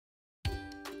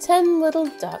10 little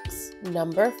ducks,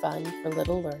 number fun for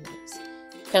little learners.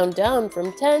 Count down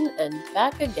from 10 and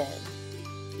back again.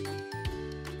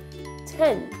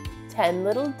 10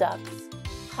 little ducks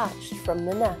hatched from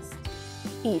the nest,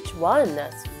 each one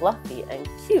as fluffy and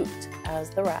cute as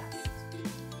the rest.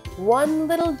 One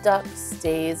little duck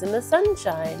stays in the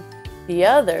sunshine, the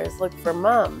others look for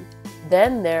Mom.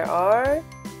 Then there are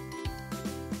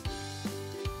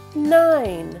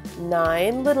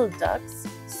 9 little ducks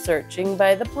searching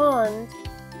by the pond,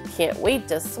 can't wait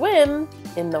to swim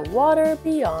in the water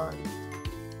beyond.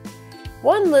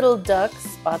 One little duck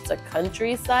spots a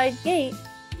countryside gate,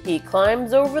 he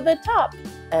climbs over the top,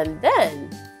 and then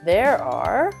there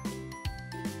are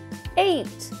 8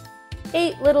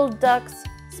 little ducks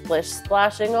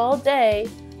splish-splashing all day,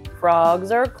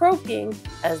 frogs are croaking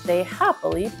as they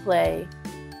happily play.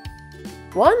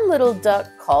 One little duck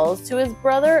calls to his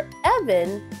brother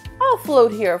Evan, I'll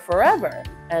float here forever.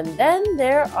 And then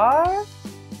there are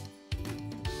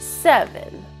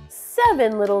 7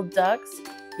 little ducks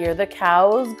hear the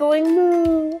cows going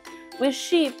moo, with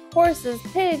sheep, horses,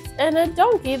 pigs, and a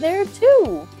donkey there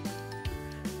too.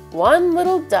 One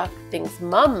little duck thinks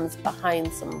Mom's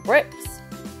behind some bricks.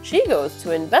 She goes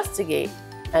to investigate,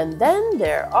 and then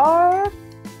there are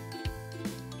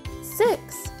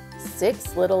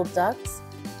 6 little ducks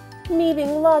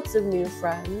meeting lots of new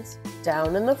friends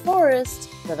down in the forest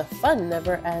where the fun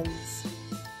never ends.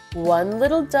 One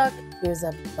little duck hears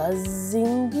a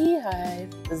buzzing beehive.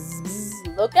 Buzz, buzz,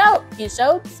 look out, he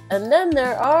shouts, and then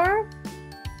there are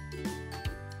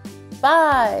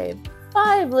 5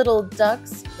 little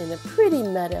ducks in a pretty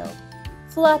meadow,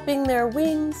 flapping their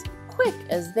wings quick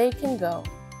as they can go.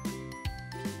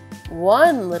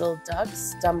 One little duck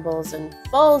stumbles and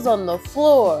falls on the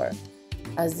floor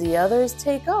as the others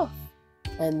take off,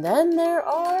 and then there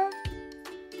are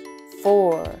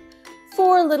 4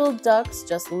 little ducks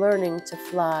just learning to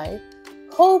fly,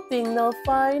 hoping they'll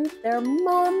find their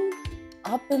Mom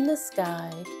up in the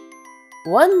sky.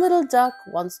 One little duck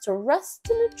wants to rest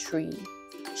in a tree.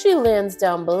 She lands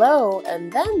down below,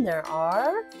 and then there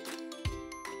are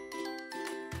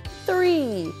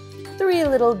 3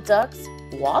 little ducks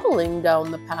waddling down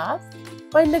the path,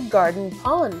 find a garden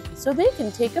pond so they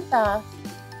can take a bath.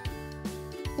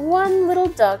 One little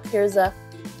duck hears a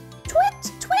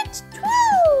twit, twit,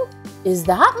 twoo! Is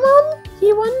that Mom?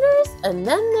 He wonders, and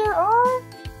then there are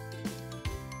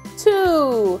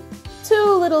 2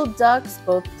 little ducks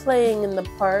both playing in the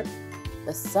park.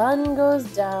 The sun goes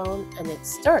down and it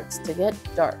starts to get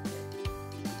dark.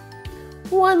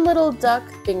 One little duck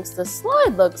thinks the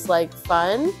slide looks like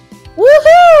fun.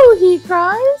 Woohoo! He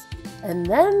cries. And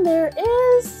then there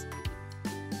is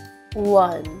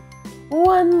one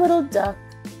little duck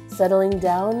settling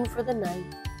down for the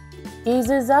night,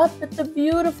 gazes up at the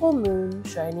beautiful moon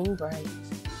shining bright.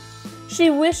 She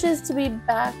wishes to be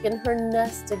back in her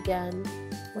nest again,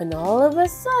 when all of a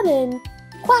sudden,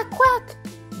 quack, quack,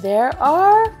 there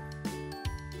are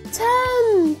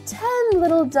 10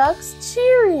 little ducks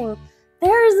cheering.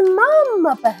 There's Mom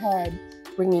up ahead,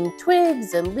 bringing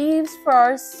twigs and leaves for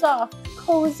our soft,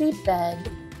 cozy bed.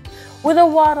 With a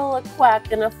waddle, a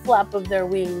quack, and a flap of their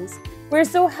wings, we're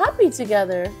so happy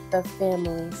together, the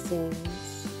family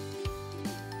sings.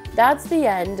 That's the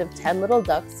end of 10 Little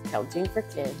Ducks Counting for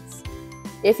Kids.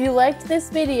 If you liked this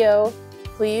video,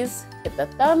 please hit the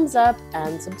thumbs up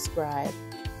and subscribe.